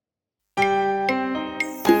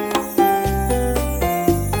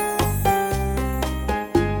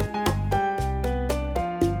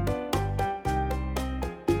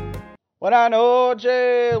Buenas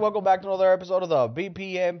noches. Welcome back to another episode of the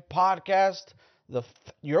BPM podcast,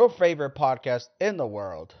 your favorite podcast in the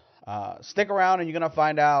world. Stick around and you're gonna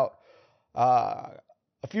find out a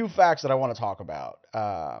few facts that I want to talk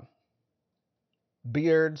about.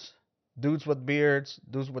 Beards, dudes with beards,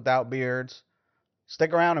 dudes without beards.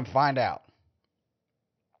 Stick around and find out.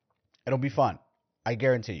 It'll be fun. I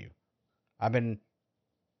guarantee you. I've been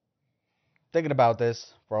thinking about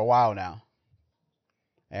this for a while now,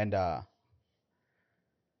 and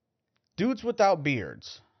dudes without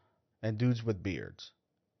beards and dudes with beards.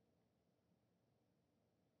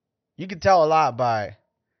 You can tell a lot by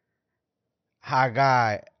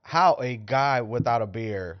how a guy without a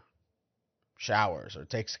beard showers or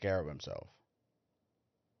takes care of himself.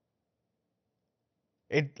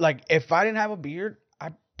 It like if I didn't have a beard, I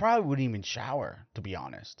probably wouldn't even shower, to be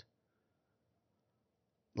honest.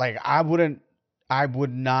 Like I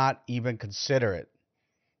would not even consider it.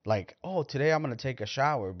 Like, oh, today I'm gonna take a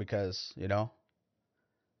shower because,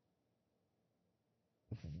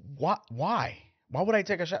 what why? Why would I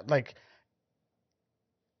take a shower? Like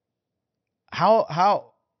how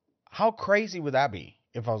crazy would that be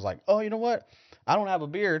if I was like, oh, you know what? I don't have a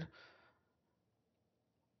beard.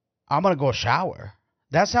 I'm gonna go shower.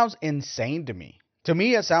 That sounds insane to me. To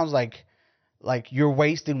me, it sounds like you're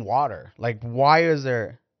wasting water. Like, why is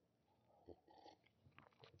there?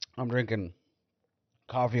 I'm drinking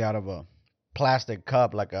coffee out of a plastic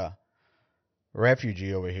cup like a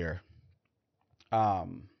refugee over here.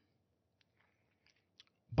 Um,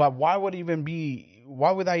 but why would even be?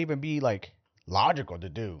 Why would that even be like logical to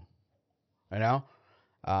do? You know,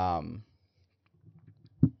 um,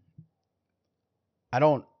 I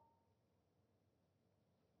don't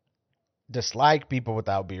dislike people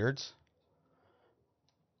without beards.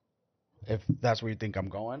 If that's where you think I'm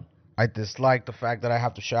going, I dislike the fact that I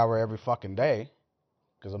have to shower every fucking day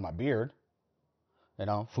because of my beard.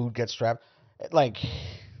 Food gets trapped. Like,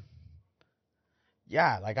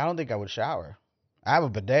 yeah, like I don't think I would shower. I have a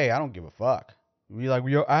bidet. I don't give a fuck. Be like,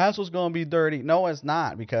 your ass was gonna be dirty. No, it's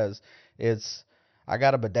not because it's I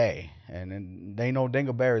got a bidet and they ain't no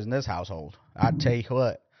dingleberries in this household. I tell you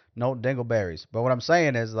what, no dingleberries. But what I'm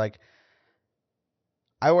saying is like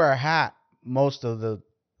I wear a hat most of the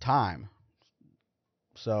time,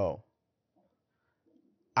 so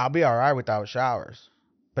I'll be all right without showers.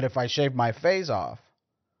 But if I shave my face off,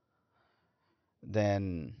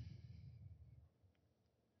 then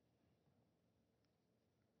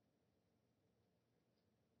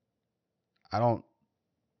I don't.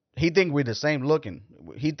 He thinks we're the same looking.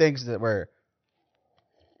 He thinks that we're.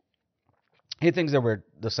 He thinks that we're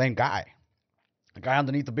the same guy. The guy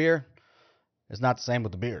underneath the beard is not the same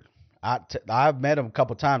with the beard. I've met him a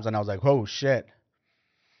couple times and I was like, oh shit,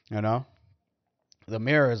 you know, the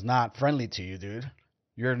mirror is not friendly to you, dude.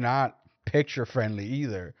 You're not picture friendly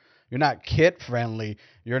either. You're not kid friendly.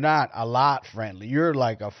 You're not a lot friendly. You're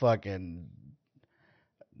like a fucking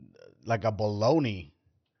like a baloney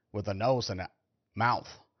with a nose and a mouth.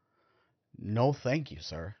 No, thank you,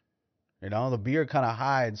 sir. The beard kind of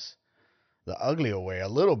hides the ugly away a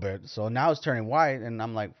little bit. So now it's turning white, and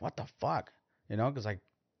I'm like, what the fuck? Because like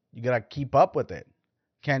you gotta keep up with it.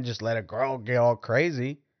 Can't just let a girl get all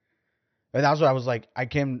crazy. And that's what I was like. I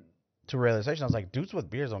came to realization. I was like, dudes with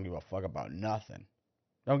beards don't give a fuck about nothing.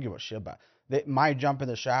 Don't give a shit about. They might jump in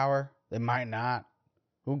the shower. They might not.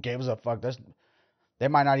 Who gives a fuck? They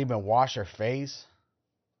might not even wash their face.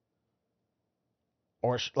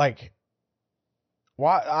 Or like,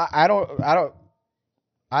 why?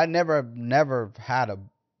 I never had a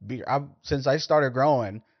beard. Since I started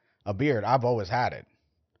growing a beard, I've always had it.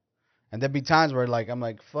 And there'd be times where like I'm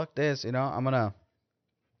like, fuck this, I'm gonna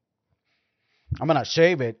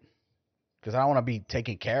shave it because I don't want to be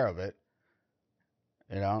taking care of it,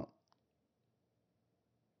 you know.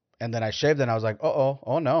 And then I shaved it and I was like,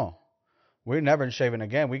 oh no. We're never shaving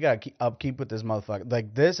again. We gotta keep with this motherfucker.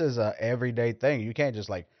 Like this is a everyday thing. You can't just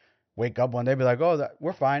like wake up one day and be like, oh,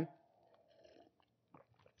 we're fine.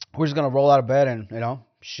 We're just gonna roll out of bed and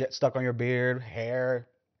shit stuck on your beard, hair,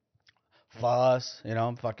 fuss,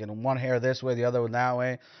 fucking one hair this way, the other one that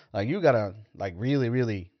way. Like you gotta like really,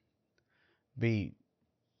 really be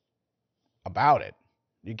about it.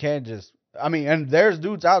 You can't just. I mean, and there's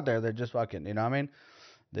dudes out there that just fucking, you know what I mean?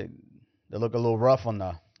 They they look a little rough on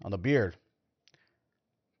the beard.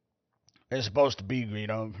 It's supposed to be,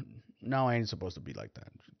 no, it ain't supposed to be like that.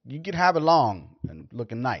 You can have it long and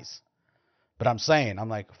looking nice. But I'm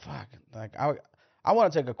like, fuck, like I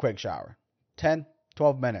want to take a quick shower. 10,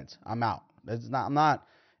 12 minutes. I'm out. I'm not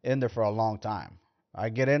in there for a long time. I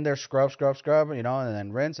get in there, scrub, and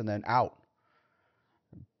then rinse and then out.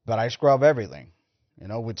 But I scrub everything. you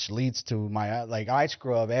know, which leads to my, like, I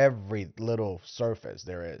scrub every little surface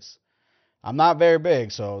there is. I'm not very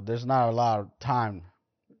big, so there's not a lot of time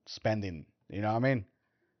spending, you know what I mean?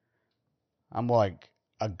 I'm like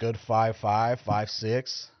a good 5'5",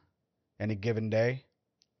 5'6", any given day.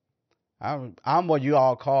 I'm what you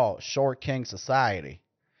all call short king society.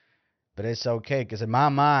 But it's okay, because in my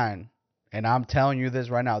mind, and I'm telling you this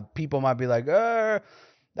right now, people might be like,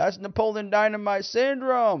 that's Napoleon Dynamite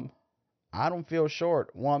syndrome. I don't feel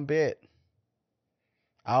short one bit.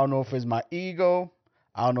 I don't know if it's my ego.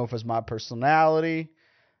 I don't know if it's my personality.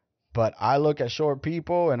 But I look at short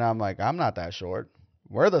people and I'm like, I'm not that short.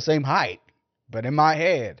 We're the same height. But in my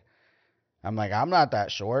head, I'm like, I'm not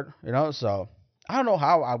that short. You know, so I don't know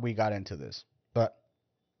how we got into this. But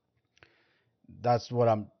that's what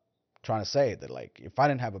I'm trying to say. That, like, if I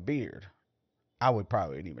didn't have a beard, I would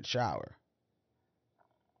probably didn't even shower.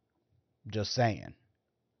 Just saying.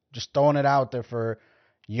 Just throwing it out there for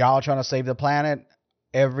y'all trying to save the planet.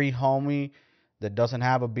 Every homie that doesn't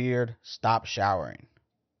have a beard, stop showering.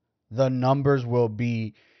 The numbers will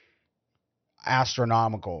be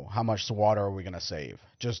astronomical. How much water are we going to save?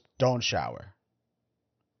 Just don't shower.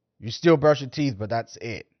 You still brush your teeth, but that's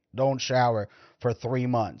it. Don't shower for 3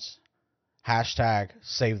 months. Hashtag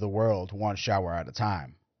save the world one shower at a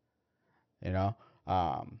time. You know?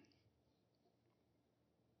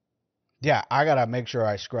 Yeah, I got to make sure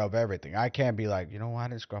I scrub everything. I can't be like, you know what, I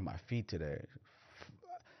didn't scrub my feet today.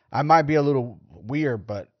 I might be a little weird,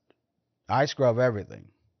 but I scrub everything.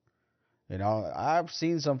 You know, I've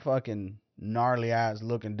seen some fucking gnarly ass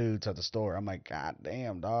looking dudes at the store. I'm like, God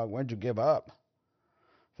damn, dog, when'd you give up?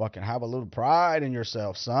 Fucking have a little pride in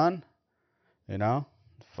yourself, son. You know?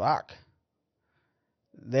 Fuck.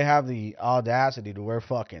 They have the audacity to wear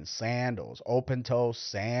fucking sandals, open toe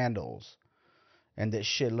sandals. And this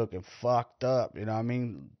shit looking fucked up, you know what I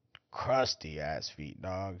mean? Crusty ass feet,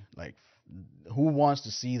 dog. Like, who wants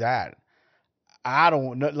to see that? I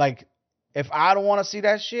don't know. Like, if I don't want to see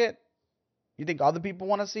that shit, you think other people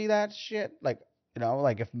want to see that shit? Like, you know,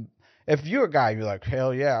 like if you're a guy, you're like,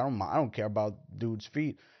 hell yeah, I don't care about dude's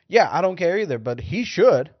feet. Yeah, I don't care either, but he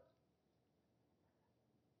should.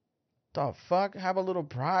 The fuck? Have a little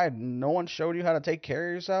pride. No one showed you how to take care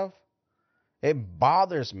of yourself? It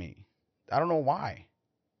bothers me. I don't know why.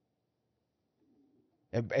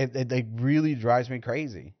 It really drives me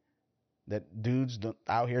crazy that dudes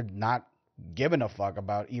out here not giving a fuck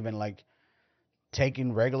about even, like,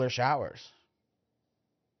 taking regular showers.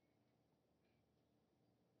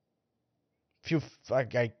 If you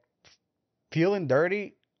like feeling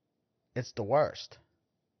dirty, it's the worst.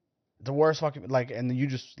 The worst fucking, like, and then you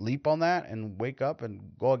just sleep on that and wake up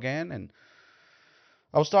and go again. And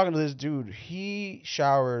I was talking to this dude. He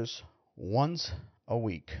showers once a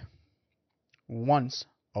week. Once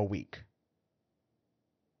a week.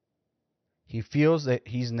 He feels that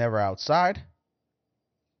he's never outside.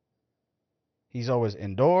 He's always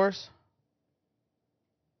indoors.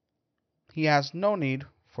 He has no need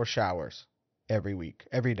for showers every week,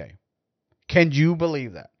 every day. Can you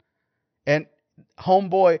believe that? And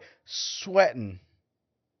homeboy sweating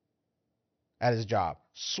at his job.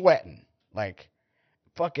 Sweating. Like,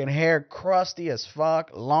 fucking hair crusty as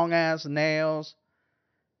fuck. Long ass nails.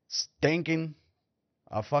 Stinking.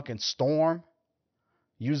 A fucking storm.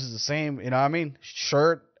 Uses the same, you know what I mean?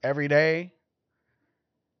 Shirt every day.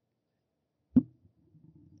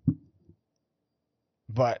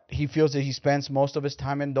 But he feels that he spends most of his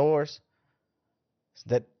time indoors.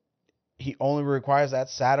 That he only requires that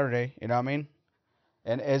Saturday, you know what I mean?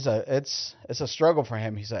 And it's a struggle for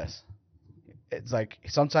him, he says. It's like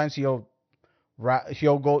sometimes he'll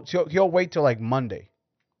wait till like Monday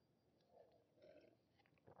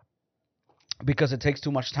because it takes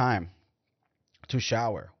too much time to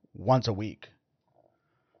shower once a week.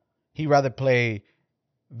 He'd rather play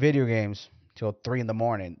video games till 3 in the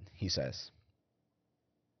morning, he says.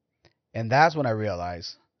 And that's when I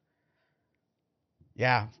realized,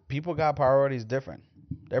 yeah, people got priorities different.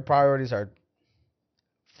 Their priorities are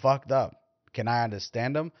fucked up. Can I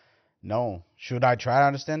understand them? No. Should I try to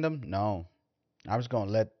understand them? No. I'm just going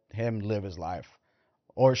to let him live his life.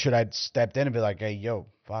 Or should I step in and be like, hey, yo,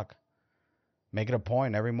 fuck. Make it a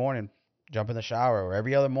point every morning. Jump in the shower. Or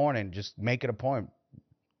every other morning, just make it a point.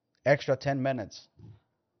 Extra 10 minutes.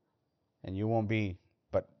 And you won't be.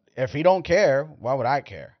 But if he don't care, why would I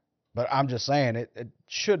care? But I'm just saying, it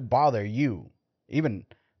should bother you. Even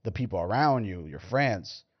the people around you, your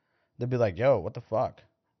friends. They'll be like, yo, what the fuck?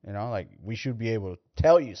 You know, like, we should be able to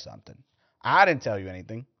tell you something. I didn't tell you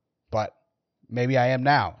anything, but maybe I am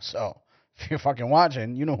now. So, if you're fucking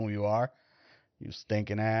watching, you know who you are. You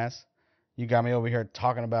stinking ass. You got me over here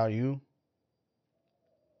talking about you.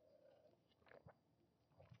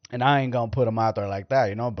 And I ain't gonna put him out there like that,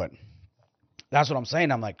 you know. But that's what I'm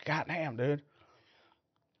saying. I'm like, God damn, dude.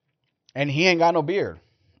 And he ain't got no beard.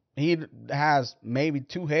 He has maybe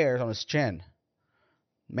 2 hairs on his chin.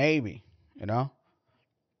 Maybe, you know.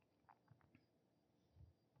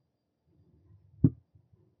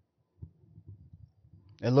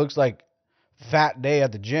 It looks like fat day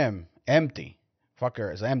at the gym. Empty.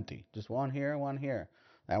 Fucker is empty. Just one here, one here.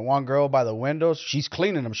 That one girl by the windows, she's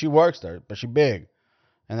cleaning them. She works there, but she big.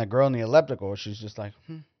 And that girl in the elliptical, she's just like,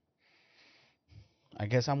 I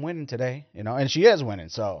guess I'm winning today, you know. And she is winning.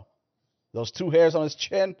 So those 2 hairs on his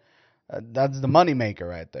chin, that's the money maker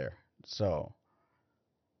right there. So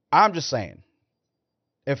I'm just saying,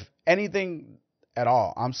 if anything at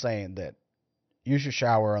all, I'm saying that you should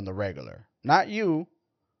shower on the regular. Not you.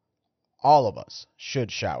 All of us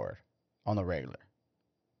should shower on the regular.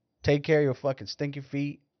 Take care of your fucking stinky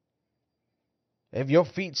feet. If your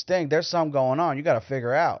feet stink, there's something going on. You got to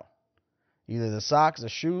figure out. Either the socks, the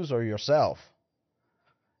shoes, or yourself.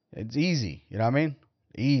 It's easy. You know what I mean?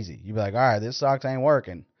 Easy. You be like, all right, this socks ain't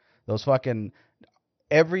working. Those fucking,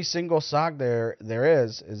 every single sock there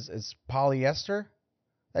is polyester.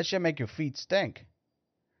 That shit make your feet stink.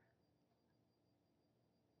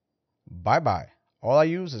 Bye-bye. All I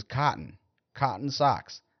use is cotton. Cotton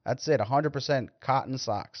socks. That's it. 100% cotton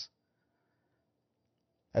socks.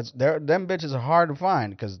 Them bitches are hard to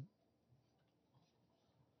find because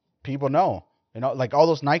people know. You know, like all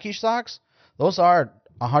those Nike socks, those are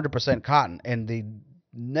 100% cotton and they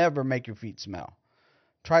never make your feet smell.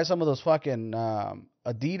 Try some of those fucking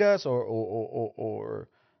Adidas or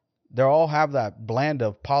they all have that blend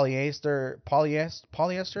of polyester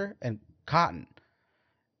and cotton.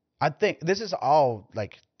 I think this is all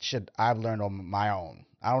like shit I've learned on my own.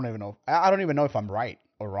 I don't even know if I'm right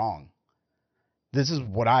or wrong. This is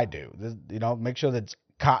what I do. This, you know, make sure that it's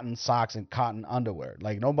cotton socks and cotton underwear.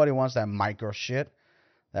 Like nobody wants that micro shit,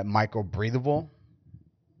 that micro breathable.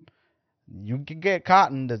 You can get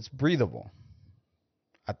cotton that's breathable.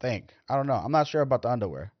 I think. I don't know. I'm not sure about the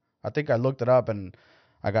underwear. I think I looked it up and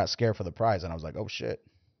I got scared for the price and I was like, oh shit.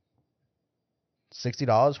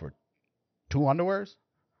 $60 for 2 underwears?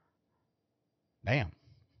 Damn,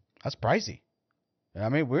 that's pricey. I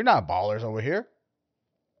mean, we're not ballers over here.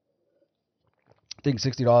 I think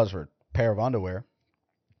 $60 for a pair of underwear.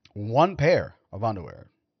 1 pair of underwear.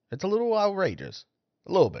 It's a little outrageous.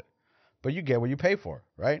 A little bit. But you get what you pay for,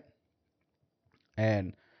 right?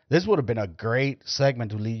 And this would have been a great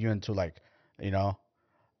segment to lead you into, like, you know,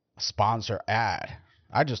 a sponsor ad.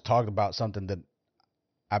 I just talked about something that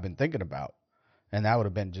I've been thinking about. And that would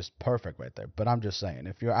have been just perfect right there. But I'm just saying,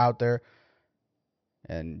 if you're out there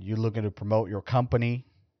and you're looking to promote your company,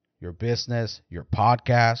 your business, your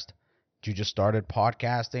podcast, you just started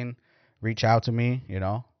podcasting, reach out to me, you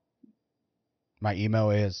know. My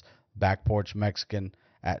email is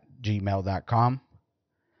backporchmexican@gmail.com.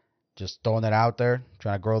 Just throwing that out there,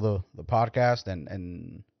 trying to grow the podcast,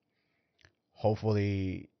 and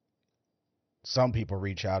hopefully some people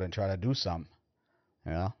reach out and try to do some,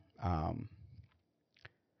 you know.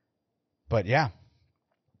 But yeah,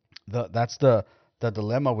 that's the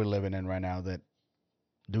dilemma we're living in right now, that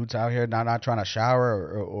dudes out here not trying to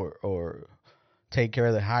shower or take care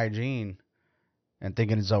of the hygiene and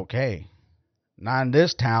thinking it's okay. Not in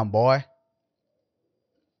this town, boy.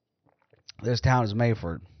 This town is made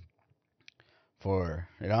for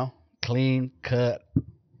you know, clean cut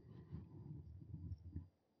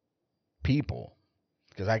people.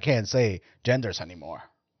 Because I can't say genders anymore.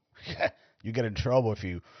 You get in trouble if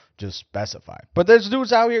you just specify. But there's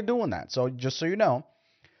dudes out here doing that. So just so you know,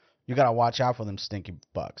 you got to watch out for them stinky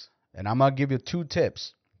bugs. And I'm going to give you 2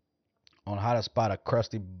 tips on how to spot a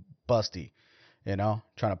crusty busty, you know,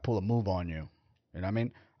 trying to pull a move on you. You know what I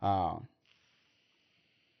mean?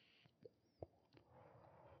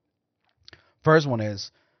 First one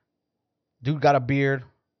is, dude got a beard,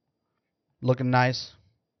 looking nice.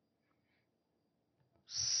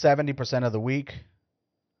 70% of the week,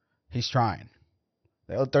 he's trying.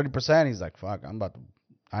 The other 30%, he's like, fuck,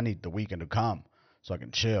 I need the weekend to come so I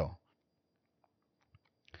can chill.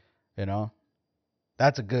 You know?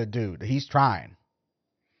 That's a good dude. He's trying.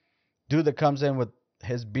 Dude that comes in with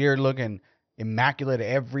his beard looking immaculate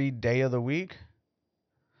every day of the week,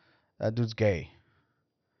 that dude's gay.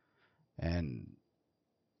 And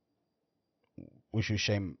we should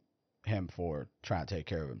shame him for trying to take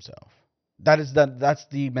care of himself. That's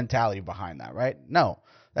the mentality behind that, right? No,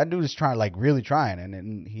 that dude is trying, like really trying,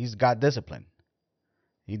 and he's got discipline.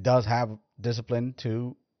 He does have discipline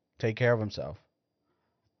to take care of himself.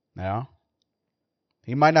 You know?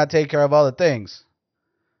 He might not take care of other things,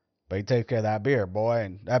 But he takes care of that beer, boy,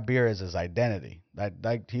 and that beer is his identity. That's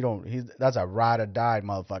a ride or die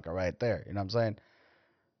motherfucker right there. You know what I'm saying?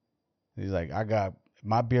 He's like, I got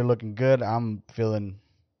my beer looking good. I'm feeling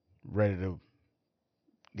ready to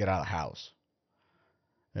get out of the house.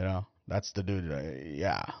 You know, that's the dude.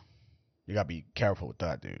 Yeah, you gotta be careful with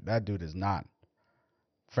that dude. That dude is not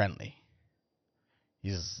friendly.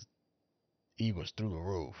 His ego's through the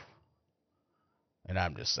roof. And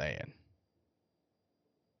I'm just saying,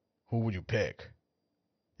 who would you pick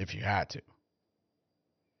if you had to?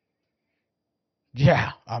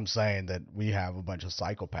 Yeah, I'm saying that we have a bunch of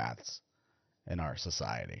psychopaths in our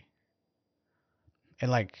society. And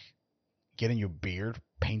like getting your beard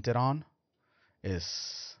painted on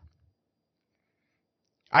is,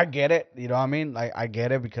 I get it, you know what I mean? Like I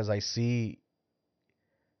get it because I see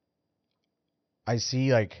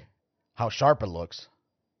like how sharp it looks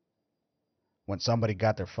when somebody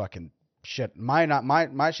got their fucking shit. My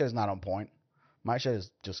shit is not on point. My shit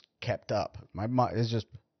is just kept up. My it's just,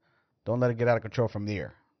 don't let it get out of control from the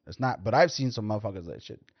ear. It's not, but I've seen some motherfuckers that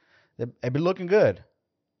shit. They be looking good,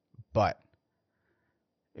 but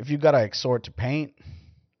if you gotta exhort to paint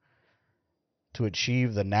to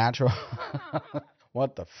achieve the natural,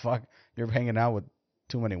 what the fuck? You're hanging out with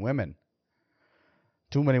too many women.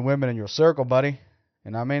 Too many women in your circle, buddy.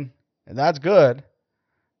 You know what I mean? And that's good,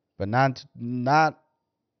 but not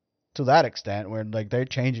to that extent where like they're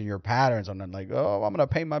changing your patterns on them. Like, oh, I'm gonna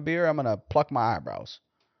paint my beard. I'm gonna pluck my eyebrows.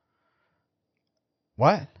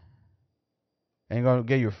 What? And you're gonna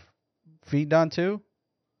get your feet done too?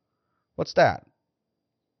 What's that?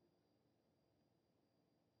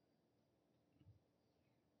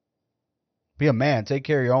 Be a man. Take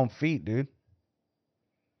care of your own feet, dude.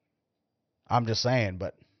 I'm just saying,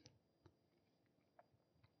 but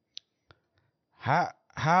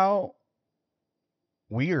how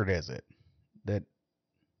weird is it that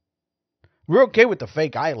we're okay with the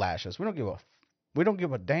fake eyelashes? We don't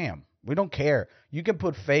give a damn. We don't care. You can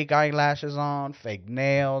put fake eyelashes on, fake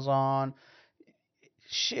nails on,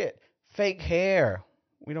 shit, fake hair.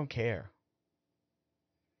 We don't care.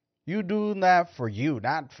 You do that for you,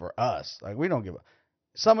 not for us. Like we don't give a.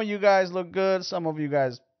 Some of you guys look good. Some of you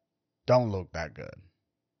guys don't look that good.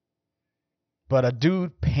 But a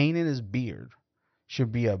dude painting his beard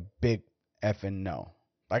should be a big effing no.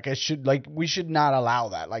 Like it should. Like we should not allow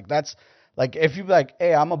that. Like that's like if you like,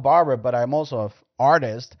 hey, I'm a barber, but I'm also an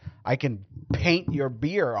artist. I can paint your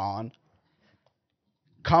beard on.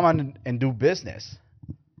 Come on and do business.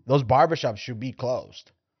 Those barbershops should be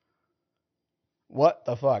closed. What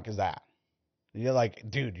the fuck is that? You're like,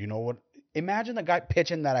 dude, you know what? Imagine the guy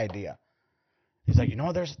pitching that idea. He's like, you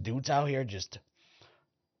know, there's dudes out here just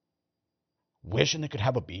wishing they could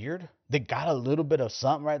have a beard. They got a little bit of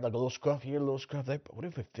something, right? Like a little scruff here, a little scruff there. But what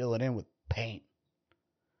if we fill it in with paint?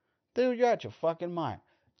 Dude, you're out your fucking mind.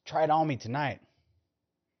 Try it on me tonight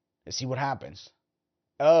and see what happens.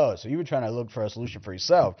 Oh, so you were trying to look for a solution for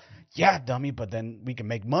yourself. Yeah, dummy, but then we can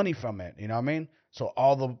make money from it. You know what I mean? So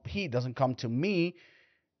all the heat doesn't come to me.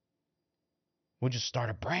 We'll just start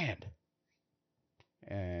a brand.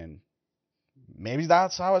 And maybe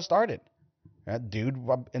that's how it started. That dude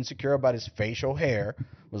insecure about his facial hair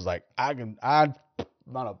was like, that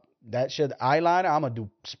shit eyeliner.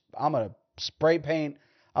 I'm gonna spray paint.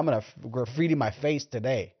 I'm gonna graffiti my face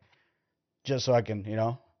today, just so I can,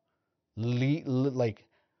 like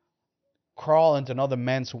crawl into another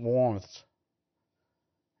man's warmth.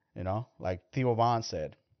 Like Theo Von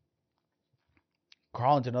said,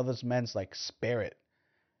 crawl into another man's like spirit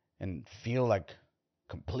and feel like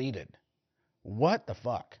completed. What the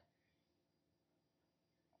fuck?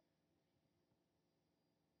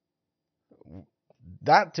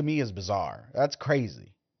 That to me is bizarre. That's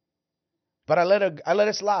crazy. But I let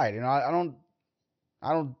it slide. I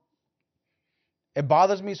don't. It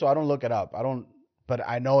bothers me, so I don't look it up. I don't. But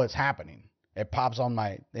I know it's happening. It pops on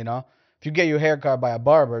my. If you get your hair cut by a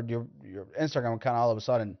barber, your Instagram kind of all of a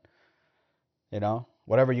sudden,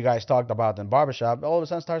 whatever you guys talked about in barbershop, all of a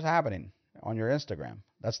sudden starts happening on your Instagram.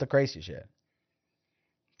 That's the crazy shit.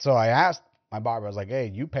 So I asked my barber, I was like,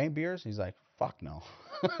 hey, you paint beards? He's like, fuck no.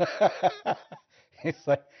 He's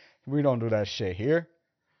like, we don't do that shit here.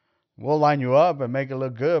 We'll line you up and make it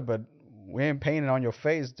look good, but we ain't painting on your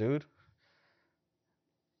face, dude.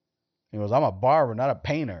 He goes, I'm a barber, not a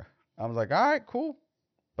painter. I was like, all right, cool.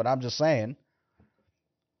 But I'm just saying,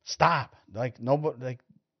 stop. Like, nobody, like,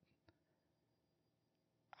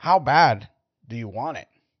 how bad do you want it?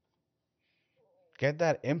 Get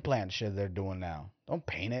that implant shit they're doing now. Don't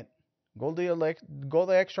paint it. Go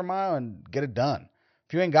the extra mile and get it done.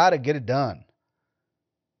 If you ain't got it, get it done.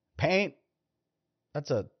 Paint,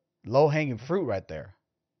 that's a low-hanging fruit right there.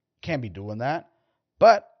 Can't be doing that.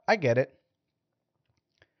 But I get it.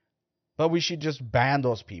 But we should just ban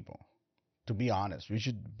those people. To be honest, we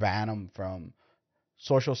should ban them from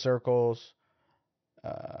social circles,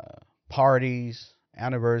 uh, parties,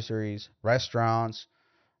 anniversaries, restaurants,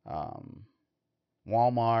 um,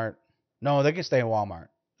 Walmart. No, they can stay in Walmart.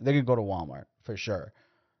 They can go to Walmart for sure.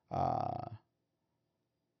 Uh,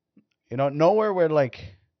 nowhere where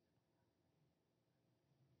like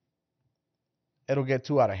it'll get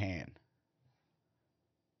too out of hand.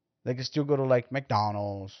 They can still go to like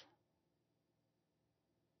McDonald's,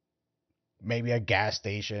 maybe a gas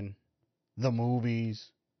station, the movies.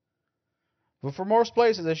 But for most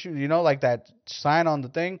places, they should, like that sign on the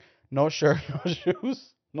thing, no shirt, no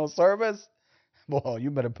shoes, no service. Well,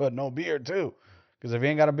 you better put no beer too. Because if you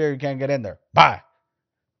ain't got a beer, you can't get in there. Bye.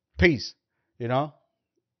 Peace. You know?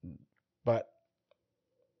 But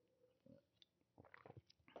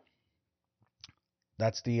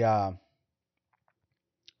that's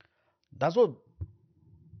that's what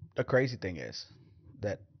the crazy thing is.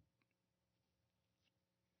 That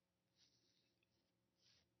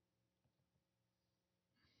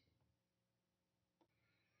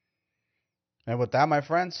and with that, my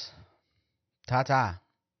friends, ta ta.